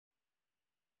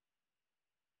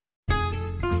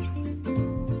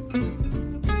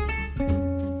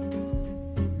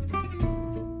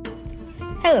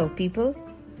Hello, people.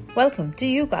 Welcome to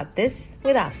You Got This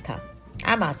with Astha.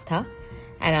 I'm Astha,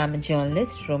 and I'm a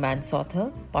journalist, romance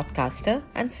author, podcaster,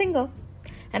 and singer.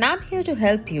 And I'm here to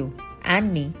help you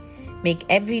and me make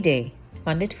every day,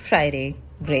 Monday to Friday,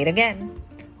 great again.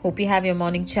 Hope you have your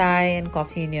morning chai and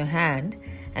coffee in your hand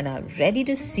and are ready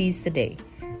to seize the day.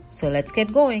 So let's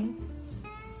get going.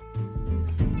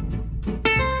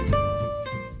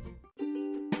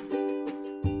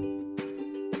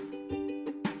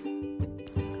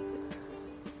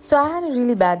 So I had a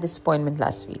really bad disappointment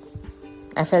last week.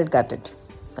 I felt gutted.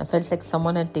 I felt like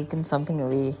someone had taken something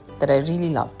away that I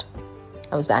really loved.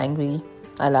 I was angry,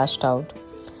 I lashed out,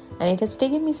 and it has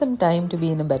taken me some time to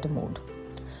be in a better mood.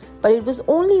 But it was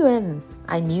only when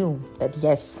I knew that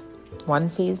yes, one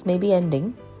phase may be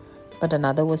ending, but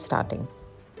another was starting,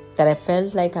 that I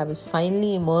felt like I was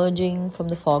finally emerging from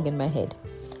the fog in my head.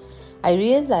 I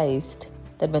realized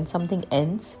that when something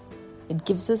ends, it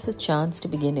gives us a chance to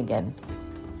begin again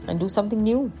and do something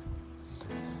new.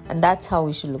 And that's how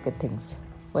we should look at things.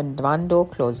 When one door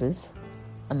closes,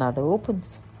 another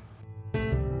opens.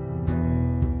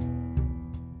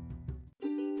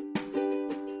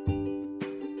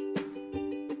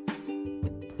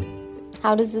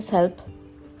 How does this help?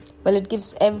 Well, it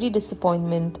gives every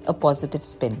disappointment a positive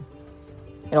spin.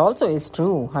 It also is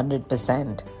true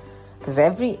 100%, because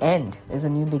every end is a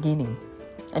new beginning,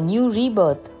 a new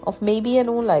rebirth of maybe an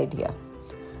old idea.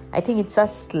 I think it's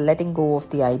us letting go of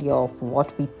the idea of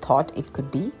what we thought it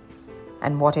could be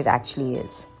and what it actually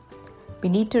is. We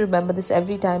need to remember this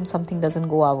every time something doesn't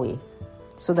go our way,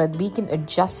 so that we can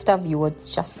adjust our view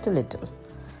just a little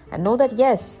and know that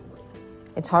yes,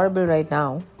 it's horrible right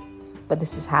now, but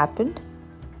this has happened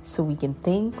so we can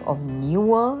think of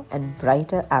newer and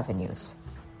brighter avenues.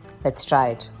 Let's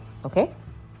try it, okay?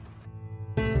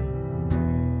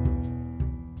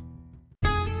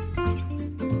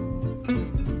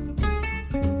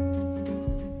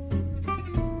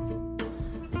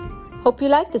 Hope you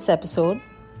like this episode.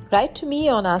 Write to me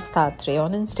on Asthatray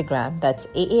on Instagram, that's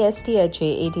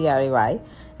AASTHAATRAY,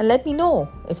 and let me know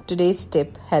if today's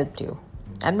tip helped you.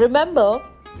 And remember,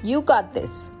 you got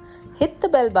this. Hit the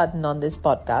bell button on this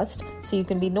podcast so you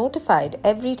can be notified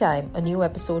every time a new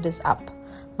episode is up,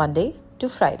 Monday to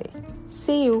Friday.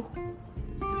 See you.